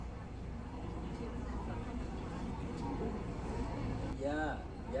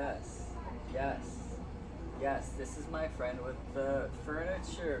This is my friend with the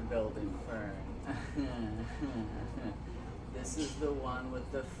furniture building firm. This is the one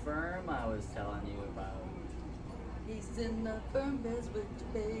with the firm I was telling you about. He's in the firm biz with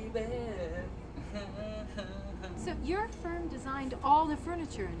you, baby. So your firm designed all the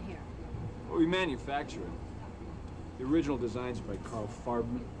furniture in here? Well, we manufacture it. The original design's by Carl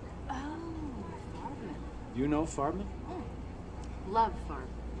Farbman. Oh, Farbman. You know Farbman? Love Farbman.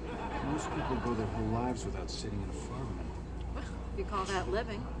 Most people go their whole lives without sitting in a Farbman. If you call that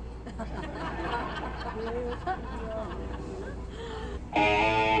living.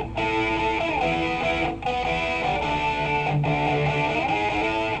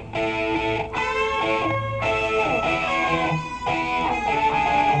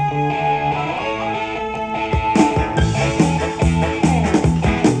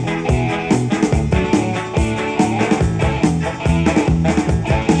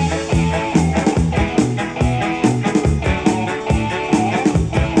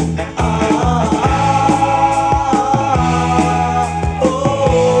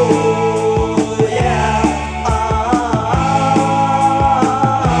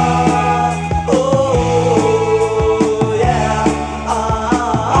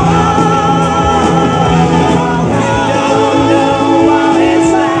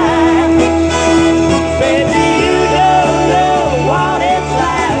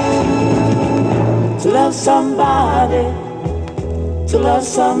 To love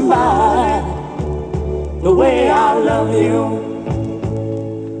somebody the way I love you.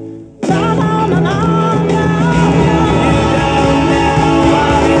 No, no, no, no, no. You don't know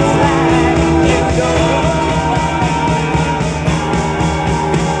what it's like. You don't know.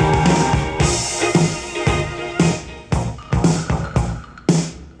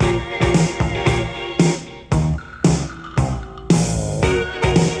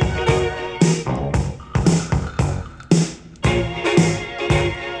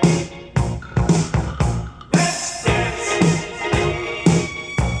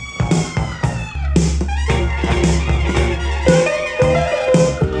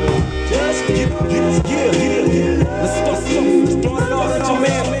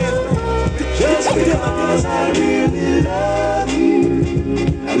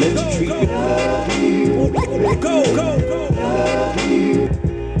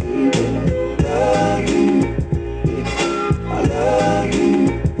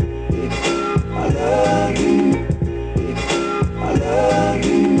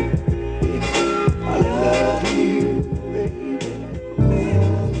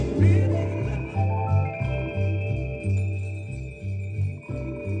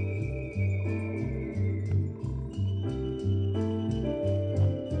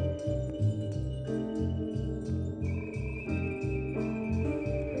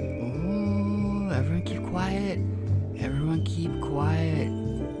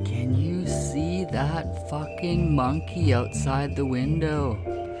 Monkey outside the window.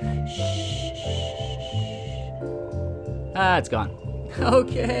 Shh. Ah, it's gone.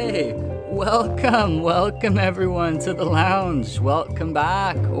 Okay. Welcome everyone to the lounge. Welcome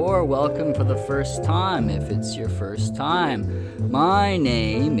back, or welcome for the first time if it's your first time. My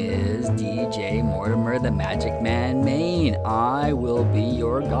name is DJ Mortimer, the Magic Man Main. I will be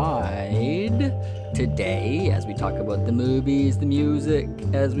your guide today as we talk about the movies, the music,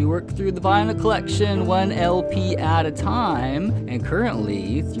 as we work through the vinyl collection one LP at a time. And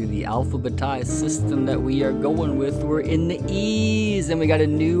currently, through the alphabetized system that we are going with, we're in the E's, and we got a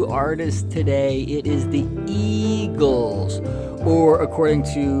new artist today. It is the Eagles, or according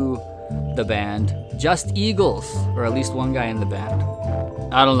to the band, just Eagles, or at least one guy in the band.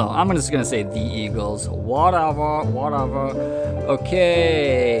 I don't know. I'm just gonna say the Eagles. Whatever.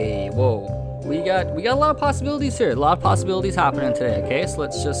 Okay. Whoa. We got a lot of possibilities here. A lot of possibilities happening today, okay? So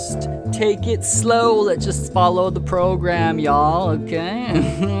let's just take it slow. Let's just follow the program, y'all, okay?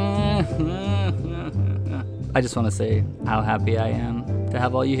 I just want to say how happy I am to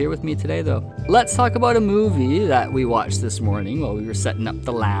have all you here with me today, though. Let's talk about a movie that we watched this morning while we were setting up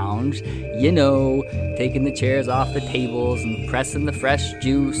the lounge. You know, taking the chairs off the tables and pressing the fresh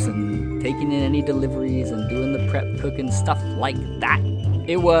juice and taking in any deliveries and doing the prep cooking, stuff like that.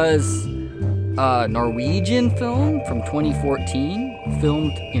 It was a Norwegian film from 2014,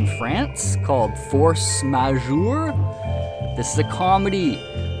 filmed in France, called Force Majeure. This is a comedy.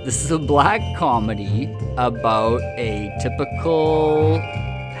 This is a black comedy about a typical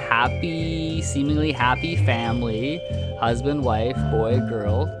seemingly happy family, husband, wife, boy,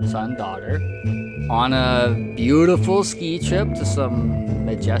 girl, son, daughter, on a beautiful ski trip to some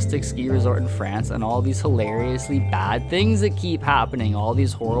majestic ski resort in France, and all these hilariously bad things that keep happening, all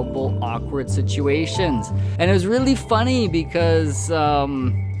these horrible, awkward situations. And it was really funny because,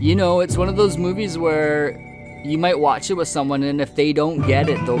 it's one of those movies where you might watch it with someone, and if they don't get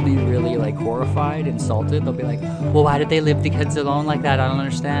it, they'll be really like horrified, insulted. They'll be like, well, why did they leave the kids alone like that? I don't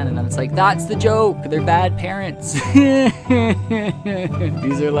understand. And then it's like, that's the joke. They're bad parents. These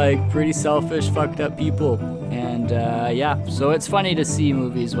are like pretty selfish, fucked up people. And so it's funny to see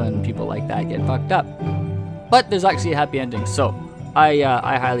movies when people like that get fucked up. But there's actually a happy ending. So I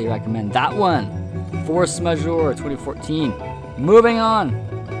highly recommend that one. Force Majeure 2014. Moving on.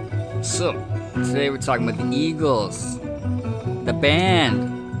 So today we're talking about the Eagles, the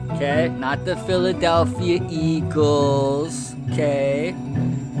band, okay? Not the Philadelphia Eagles, okay?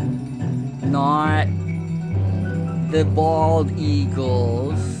 Not the bald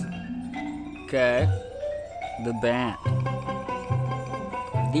Eagles, okay? The band.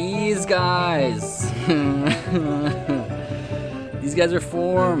 These guys. These guys are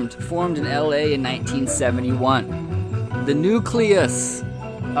formed in LA in 1971. The nucleus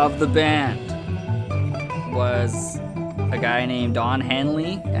of the band was a guy named Don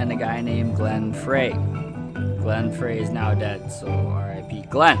Henley and a guy named Glenn Frey. Glenn Frey is now dead, so R.I.P.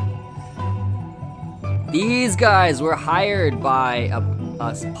 Glenn. These guys were hired by a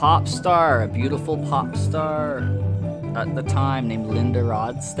pop star, a beautiful pop star at the time named Linda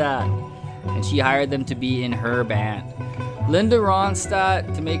Ronstadt, and she hired them to be in her band. Linda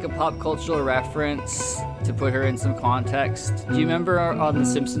Ronstadt, to make a pop cultural reference, to put her in some context, do you remember on the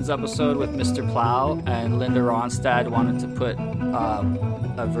Simpsons episode with Mr. Plow, and Linda Ronstadt wanted to put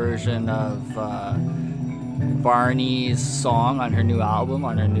a version of Barney's song on her new album,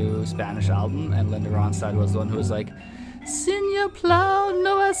 on her new Spanish album, and Linda Ronstadt was the one who was like, Senor Plow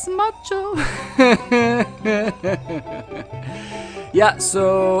no es macho. Yeah,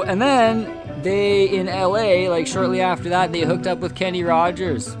 so, and then they, in LA, like shortly after that, they hooked up with Kenny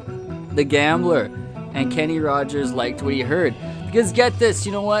Rogers, the gambler. And Kenny Rogers liked what he heard. Because get this,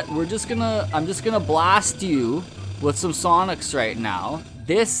 you know what? I'm just gonna blast you with some Sonics right now.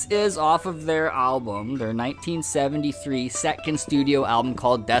 This is off of their album, their 1973 second studio album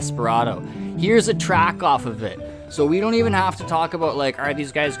called Desperado. Here's a track off of it. So we don't even have to talk about, like, are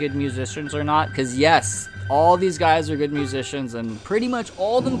these guys good musicians or not? Because yes, all these guys are good musicians, and pretty much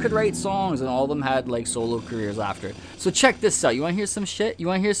all of them could write songs, and all of them had, like, solo careers after. So check this out. You want to hear some shit? You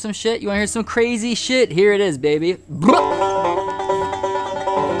want to hear some shit? You want to hear some crazy shit? Here it is, baby.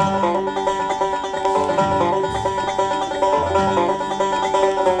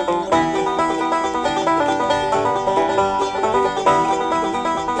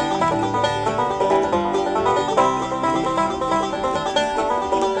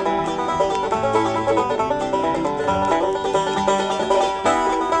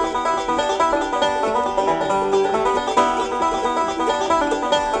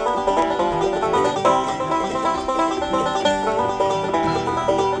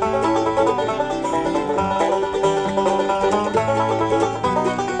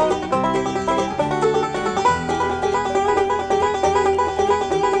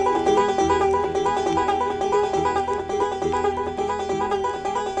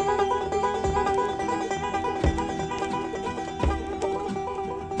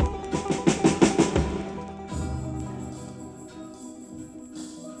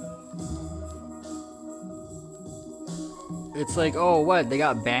 It's like, oh, what? They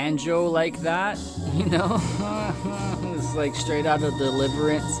got banjo like that? You know? It's like straight out of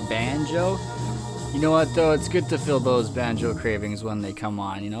Deliverance banjo. You know what, though? It's good to feel those banjo cravings when they come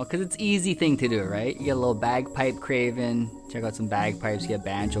on, you know? Because it's an easy thing to do, right? You get a little bagpipe craving. Check out some bagpipes. You get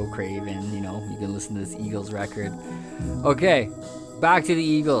banjo craving, you know? You can listen to this Eagles record. Okay, back to the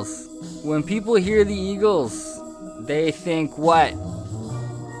Eagles. When people hear the Eagles, they think what?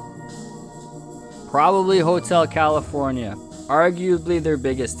 Probably Hotel California. Arguably their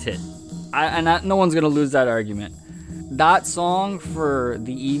biggest hit. No one's going to lose that argument. That song for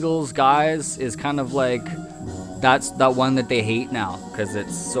the Eagles guys is kind of like that's that one that they hate now because it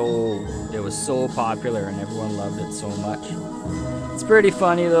was so popular and everyone loved it so much. It's pretty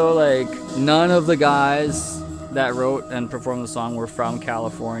funny though, like none of the guys that wrote and performed the song were from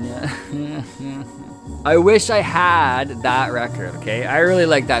California. I wish I had that record, okay? I really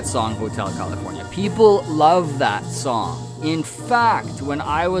like that song, Hotel California. People love that song. In fact, when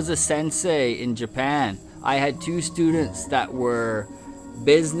I was a sensei in Japan, I had 2 students that were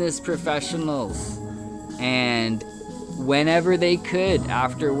business professionals, and whenever they could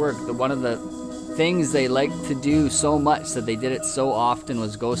after work, one of the things they liked to do so much that they did it so often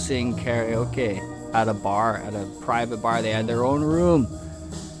was go sing karaoke at a bar, at a private bar. They had their own room,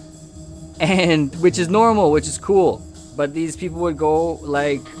 and which is normal, which is cool. But these people would go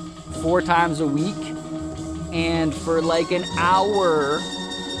like 4 times a week, and for like an hour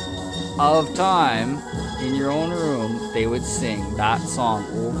of time in your own room, they would sing that song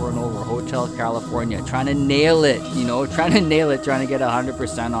over and over, Hotel California, trying to nail it, trying to get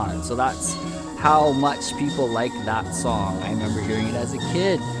 100% on it. So that's how much people like that song. I remember hearing it as a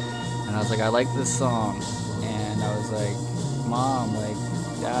kid, and I was like, I like this song. And I was like, Mom, like,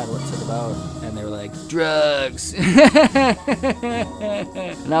 Dad, what's it about? And they were like, drugs. And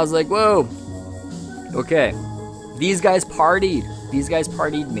I was like, whoa, okay. These guys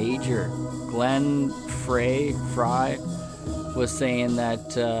partied major. Glenn Fry was saying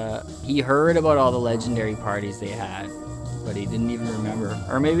that he heard about all the legendary parties they had, but he didn't even remember.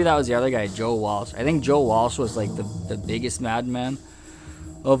 Or maybe that was the other guy, Joe Walsh. I think Joe Walsh was like the biggest madman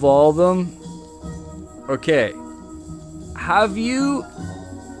of all of them. Okay. Have you,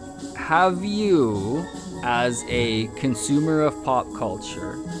 as a consumer of pop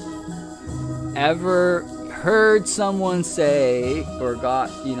culture, ever heard someone say, or got,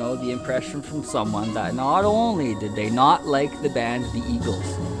 the impression from someone that not only did they not like the band The Eagles,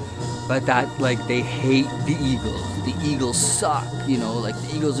 but that, like, they hate the Eagles. The Eagles suck, like,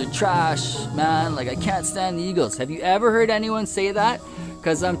 the Eagles are trash, man. Like, I can't stand the Eagles. Have you ever heard anyone say that?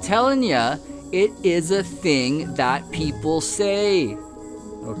 Because I'm telling you, it is a thing that people say,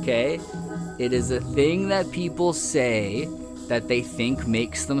 okay? It is a thing that people say that they think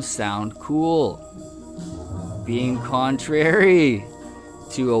makes them sound cool. Being contrary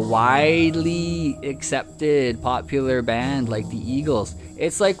to a widely accepted popular band like the Eagles.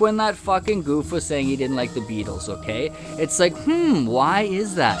 It's like when that fucking goof was saying he didn't like the Beatles, okay? It's like, why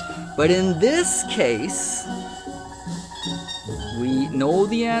is that? But in this case, we know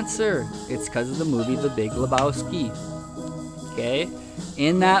the answer. It's because of the movie The Big Lebowski, okay?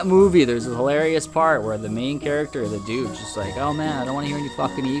 In that movie, there's a hilarious part where the main character, the dude's just like, oh man, I don't want to hear any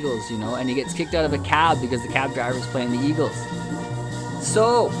fucking Eagles, and he gets kicked out of a cab because the cab driver's playing the Eagles.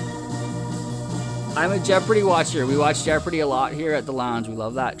 So, I'm a Jeopardy watcher. We watch Jeopardy a lot here at the Lounge. We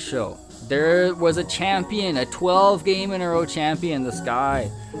love that show. There was a champion, a 12-game-in-a-row champion, this guy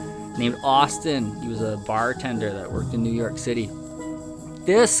named Austin. He was a bartender that worked in New York City.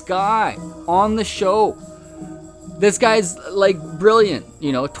 This guy on the show, this guy's like brilliant,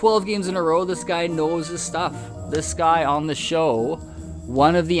 12 games in a row, this guy knows his stuff. This guy on the show,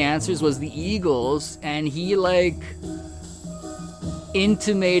 one of the answers was the Eagles, and he like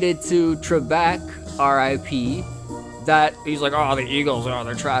intimated to Trebek, R.I.P., that he's like, oh, the Eagles,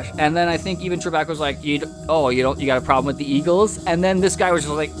 they're trash. And then I think even Trebek was like, you got a problem with the Eagles? And then this guy was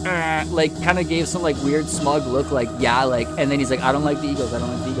just like kind of gave some like weird smug look, like, yeah, like, and then he's like, I don't like the Eagles. And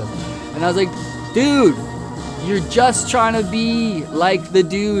I was like, dude, you're just trying to be like the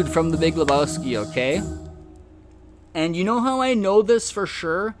dude from The Big Lebowski, okay? And you know how I know this for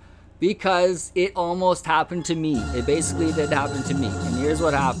sure? Because it almost happened to me. It basically did happen to me. And here's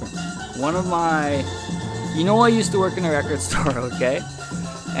what happened. One of my... I used to work in a record store, okay?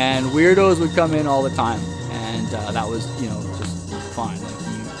 And weirdos would come in all the time. And that was, just fine. Like,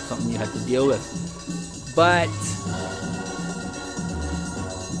 something you had to deal with. But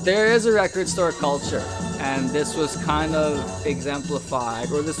there is a record store culture. And this was kind of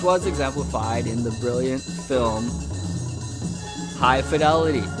exemplified, or this was exemplified in the brilliant film High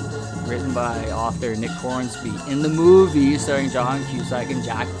Fidelity, written by author Nick Hornsby. In the movie, starring John Cusack and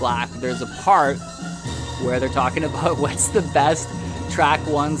Jack Black, there's a part where they're talking about what's the best track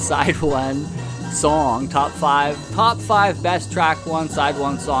one, side one song, top five best track one, side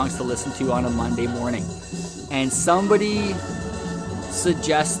one songs to listen to on a Monday morning. And somebody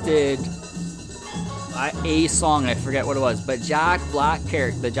suggested a song, I forget what it was, but the Jack Black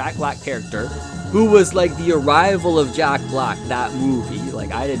character, who was like the arrival of Jack Black, that movie,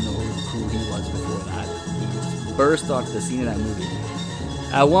 like I didn't know who he was before that. He just burst onto the scene of that movie.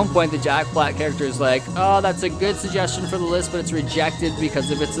 At one point, the Jack Black character is like, oh, that's a good suggestion for the list, but it's rejected because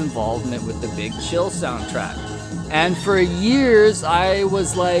of its involvement with the Big Chill soundtrack. And for years, I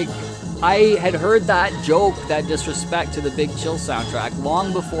was like, I had heard that joke, that disrespect to the Big Chill soundtrack,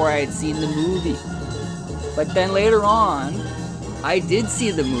 long before I had seen the movie. But then later on, I did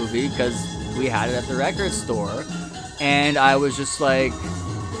see the movie because we had it at the record store, and I was just like,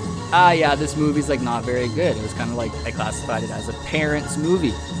 yeah, this movie's like not very good. It was kind of like, I classified it as a parent's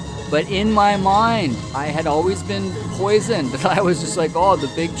movie. But in my mind, I had always been poisoned. I was just like, oh, the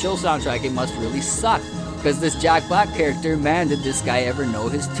Big Chill soundtrack, it must really suck. Because this Jack Black character, man, did this guy ever know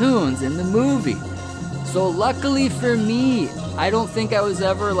his tunes in the movie? So luckily for me, I don't think I was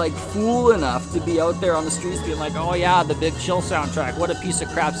ever like fool enough to be out there on the streets being like, oh yeah, the Big Chill soundtrack, what a piece of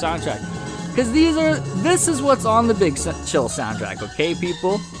crap soundtrack. Because this is what's on the Big Chill soundtrack, okay,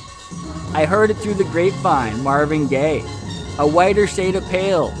 people? I heard it through the grapevine, Marvin Gaye. A Whiter Shade of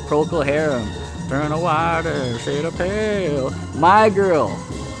Pale, Procol Harum. Turn a whiter shade of pale. My Girl,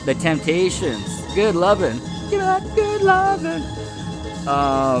 The Temptations, Good Lovin'. Give me that good lovin'.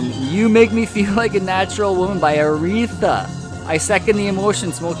 You Make Me Feel Like a Natural Woman by Aretha. I Second the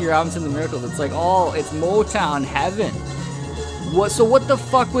Emotion, Smokey Robinson, The Miracles. It's like, it's Motown heaven. So what the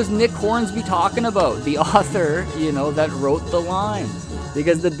fuck was Nick Hornsby talking about? The author, that wrote the line.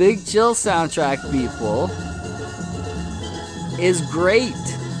 Because the Big Chill soundtrack, people, is great.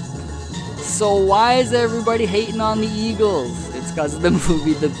 So why is everybody hating on the Eagles? It's because of the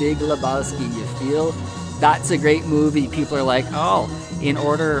movie The Big Lebowski. You feel? That's a great movie. People are like, in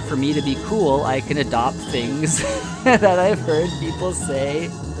order for me to be cool, I can adopt things that I've heard people say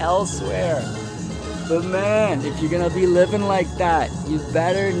elsewhere. But man, if you're gonna be living like that, you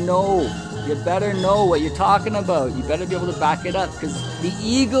better know what you're talking about. You better be able to back it up, because the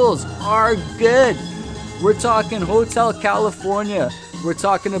Eagles are good. We're talking Hotel California. We're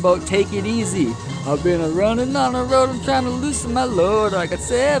talking about Take It Easy. I've been running on the road, I'm trying to loosen my load. I got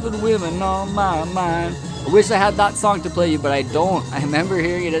 7 women on my mind. I wish I had that song to play you, but I don't. I remember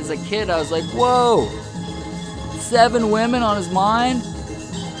hearing it as a kid. I was like, whoa, 7 women on his mind?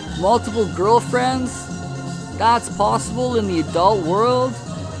 Multiple girlfriends? That's possible in the adult world?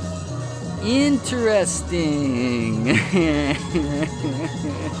 Interesting.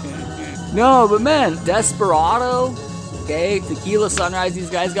 No, but man, Desperado, okay, Tequila Sunrise, these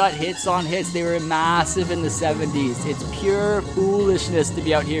guys got hits on hits. They were massive in the 70s. It's pure foolishness to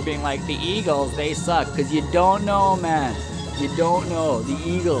be out here being like, the Eagles, they suck, because you don't know, man. You don't know. The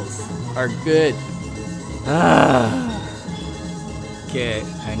Eagles are good. Okay,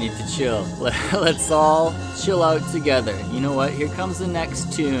 I need to chill. Let's all chill out together. You know what? Here comes the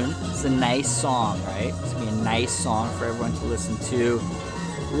next tune. It's a nice song, right? It's gonna be a nice song for everyone to listen to.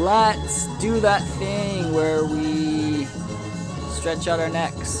 Let's do that thing where we stretch out our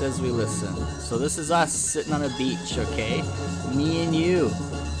necks as we listen. So this is us sitting on a beach, okay? Me and you.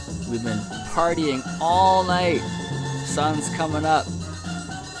 We've been partying all night. Sun's coming up.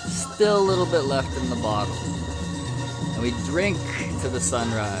 Still a little bit left in the bottle. And we drink to the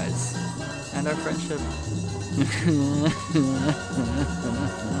sunrise and our friendship.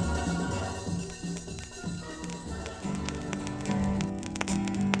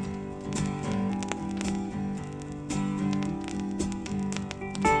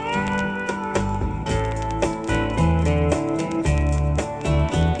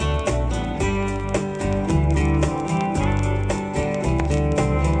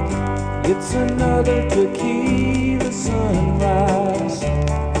 It's another tequila sunrise,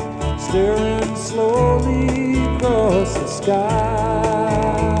 staring slowly across the sky.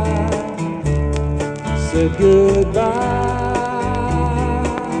 Said goodbye.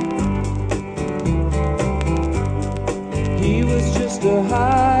 He was just a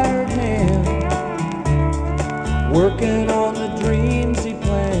hired hand, working on the dreams he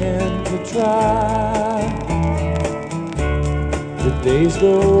planned to try. The days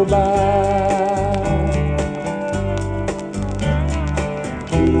go by.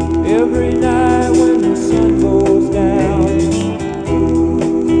 Every night when the sun goes down,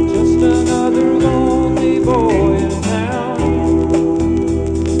 just another lonely boy in town.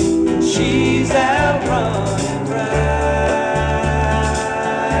 She's out running round.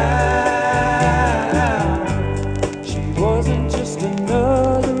 She wasn't just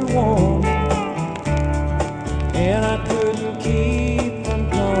another woman, and I couldn't keep from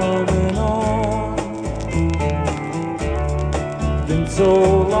coming on. Been so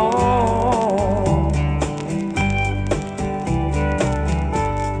long.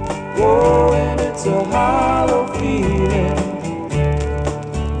 Oh, and it's a hollow feeling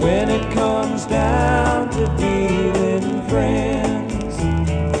when it comes down to dealing friends.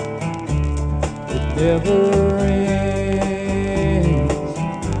 It never ends.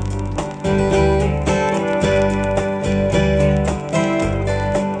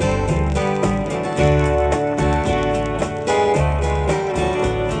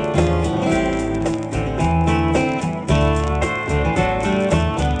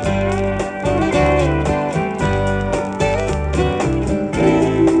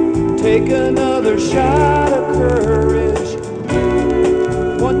 Take another shot of courage.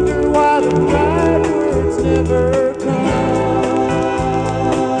 Wonder why the right words never come.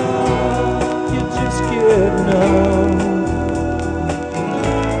 You just get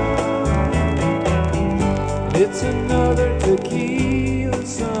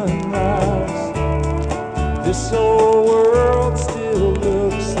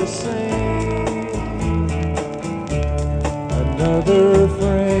same. Another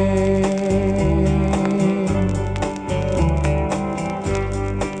frame.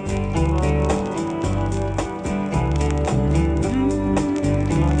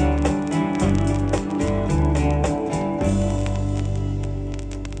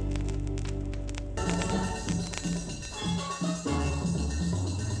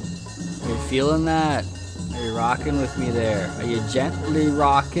 Are you feeling that? Are you rocking with me there? Are you gently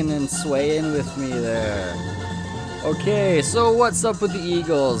rocking and swaying with me there? Okay, so what's up with the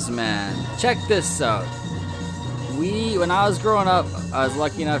Eagles, man? Check this out. When I was growing up, I was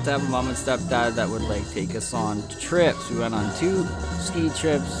lucky enough to have a mom and stepdad that would like take us on trips. We went on 2 ski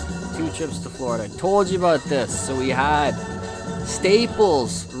trips, 2 trips to Florida. I told you about this. So we had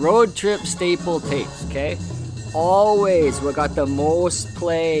staples, road trip staple tapes, okay? Always, we got the most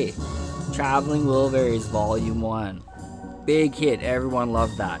play. Traveling Wilburys Volume 1. Big hit, everyone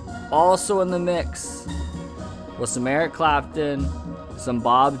loved that. Also in the mix was some Eric Clapton, some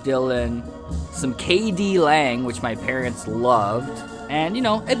Bob Dylan, some KD Lang, which my parents loved. And, you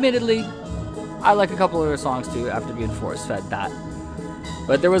know, admittedly, I like a couple of their songs too after being force-fed that.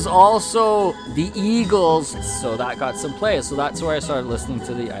 But there was also the Eagles, so that got some play. So that's where I started listening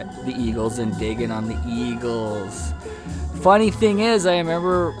to the Eagles and digging on the Eagles. Funny thing is, I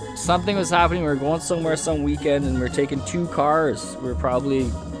remember something was happening. We were going somewhere some weekend and we were taking 2 cars. We were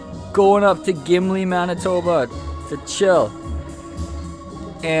probably going up to Gimli, Manitoba to chill.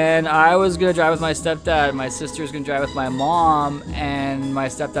 And I was going to drive with my stepdad. My sister was going to drive with my mom. And my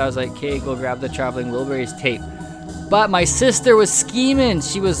stepdad was like, okay, go grab the Traveling Wilburys tape. But my sister was scheming.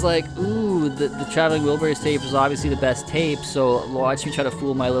 She was like, ooh, the Traveling Wilburys tape is obviously the best tape. So watch me try to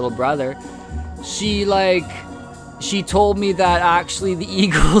fool my little brother. She told me that actually the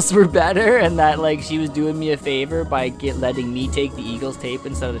Eagles were better and that like she was doing me a favor by letting me take the Eagles tape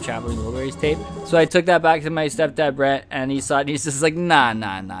instead of the Traveling Wilburys tape. So I took that back to my stepdad Brett and he saw it and he's just like,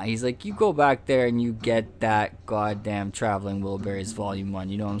 nah. He's like, you go back there and you get that goddamn Traveling Wilburys Volume 1.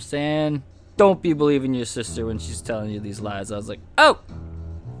 You know what I'm saying? Don't be believing your sister when she's telling you these lies. I was like, oh!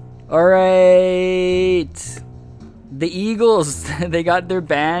 Alright. The Eagles, they got their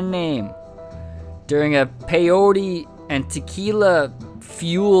band name during a peyote and tequila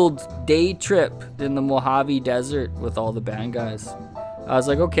fueled day trip in the Mojave Desert with all the band guys. I was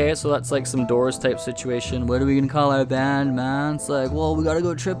like, okay, so that's like some Doors type situation. What are we gonna call our band, man? It's like, well, we gotta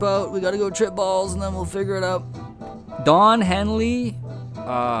go trip out, we gotta go trip balls, and then we'll figure it out. Don Henley,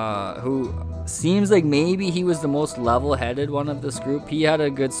 who seems like maybe he was the most level-headed one of this group. He had a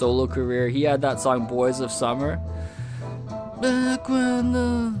good solo career. He had that song Boys of Summer. Back when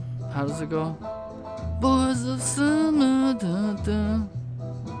the... How does it go? Boys of Summer, da, da.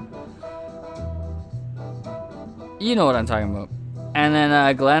 You know what I'm talking about. And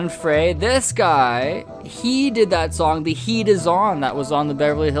then Glenn Frey, this guy, he did that song, The Heat Is On, that was on the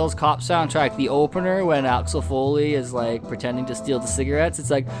Beverly Hills Cop soundtrack. The opener, when Axel Foley is like pretending to steal the cigarettes,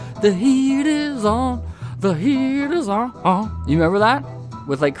 it's like, the heat is on, the heat is on. You remember that?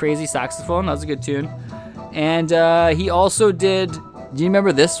 With like crazy saxophone, that was a good tune. And he also did, do you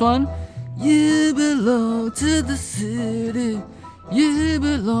remember this one? You belong to the city, you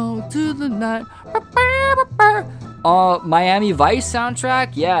belong to the night. Miami Vice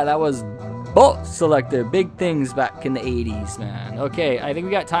soundtrack, yeah, that was Bolt Selector, big things back in the 80s, man. Okay, I think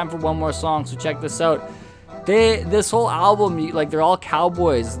we got time for one more song, so check this out. This whole album, like, they're all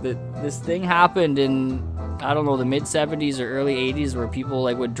cowboys. This thing happened in, I don't know, the mid-70s or early 80s where people,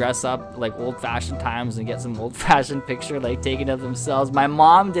 like, would dress up, like, old-fashioned times and get some old-fashioned picture, like, taken of themselves. My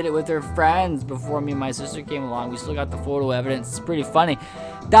mom did it with her friends before me and my sister came along. We still got the photo evidence. It's pretty funny.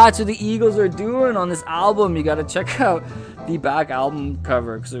 That's what the Eagles are doing on this album. You gotta check out the back album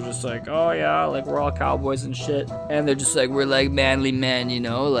cover, because they're just like, oh yeah, like, we're all cowboys and shit. And they're just like, we're like manly men, you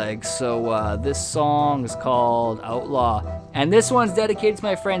know, like, so this song is called Outlaw. And this one's dedicated to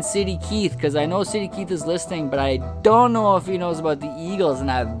my friend City Keith, because I know City Keith is listening, but I don't know if he knows about the Eagles,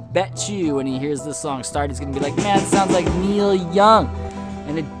 and I bet you when he hears this song start, he's gonna be like, man, it sounds like Neil Young.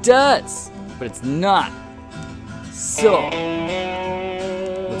 And it does, but it's not. So,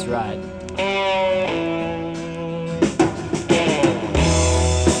 let's ride.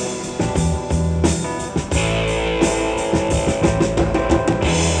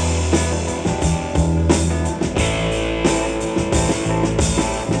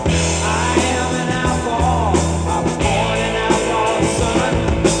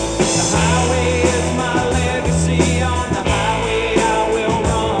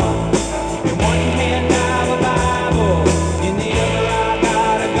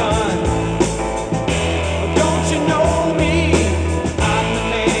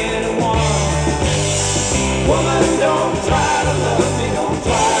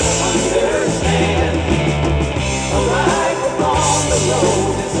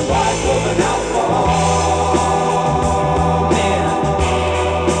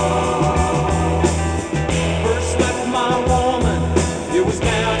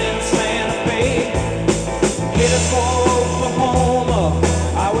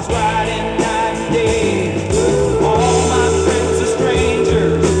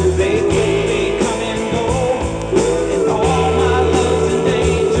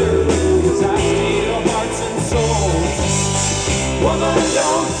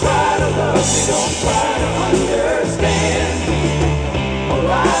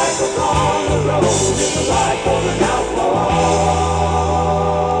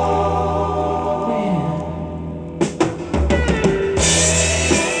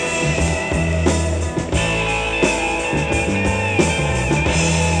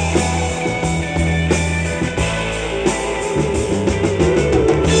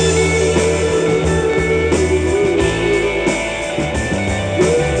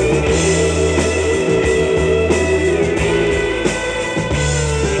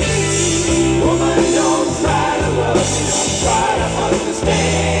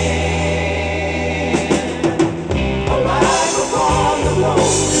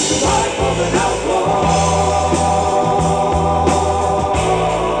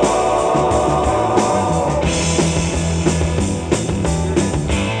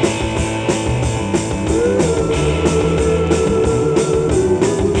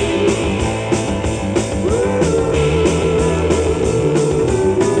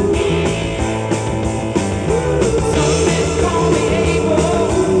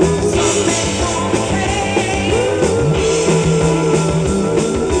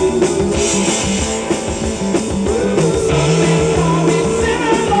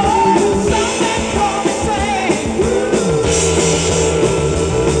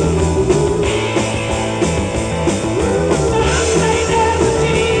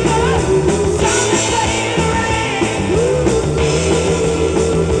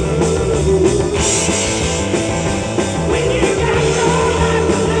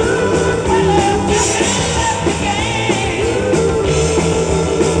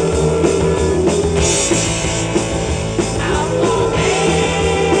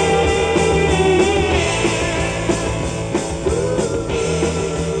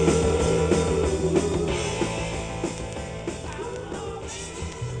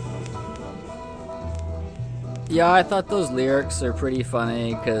 Yeah, I thought those lyrics are pretty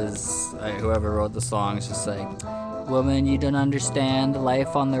funny because whoever wrote the song is just like, woman, you don't understand the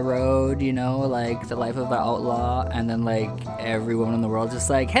life on the road, you know, like the life of an outlaw. And then like every woman in the world just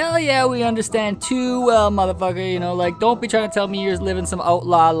like, hell yeah, we understand too well, motherfucker. You know, like don't be trying to tell me you're living some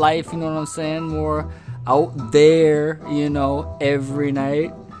outlaw life, you know what I'm saying? More out there, you know, every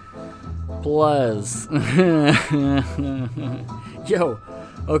night. Plus. Yo,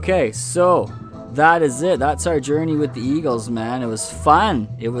 okay, so that is it. That's our journey with the Eagles, man. It was fun.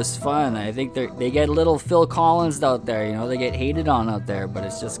 I think they get a little Phil Collins out there, you know. They get hated on out there, but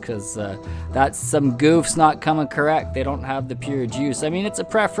it's just because that's some goofs not coming correct. They don't have the pure juice. I mean, it's a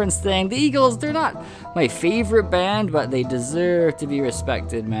preference thing. The Eagles, they're not my favorite band, but they deserve to be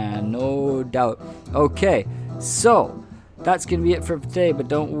respected, man. No doubt. Okay, so that's going to be it for today, but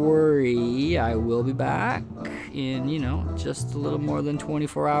don't worry. I will be back in, you know, just a little more than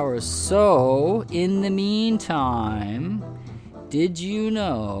 24 hours. So, in the meantime, did you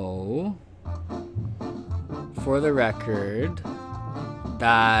know, for the record,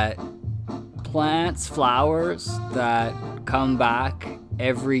 that plants, flowers that come back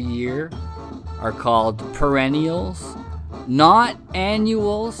every year are called perennials? Not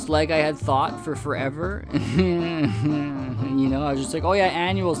annuals, like I had thought for forever. You know, I was just like, oh yeah,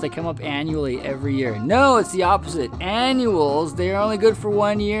 annuals, they come up annually every year. No, it's the opposite. Annuals, they're only good for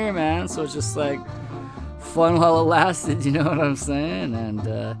 1 year, man. So it's just like fun while it lasted, you know what I'm saying?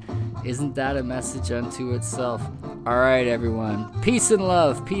 And isn't that a message unto itself? All right, everyone. Peace and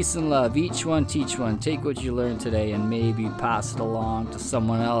love. Peace and love. Each one teach one. Take what you learned today and maybe pass it along to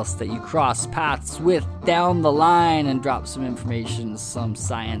someone else that you cross paths with down the line and drop some information, some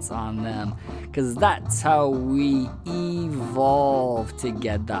science on them. Because that's how we evolve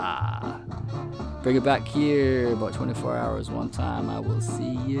together. Bring it back here about 24 hours one time. I will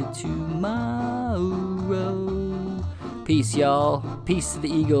see you tomorrow. Peace, y'all. Peace to the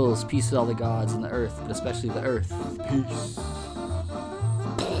Eagles. Peace to all the gods and the earth, but especially the earth. Peace.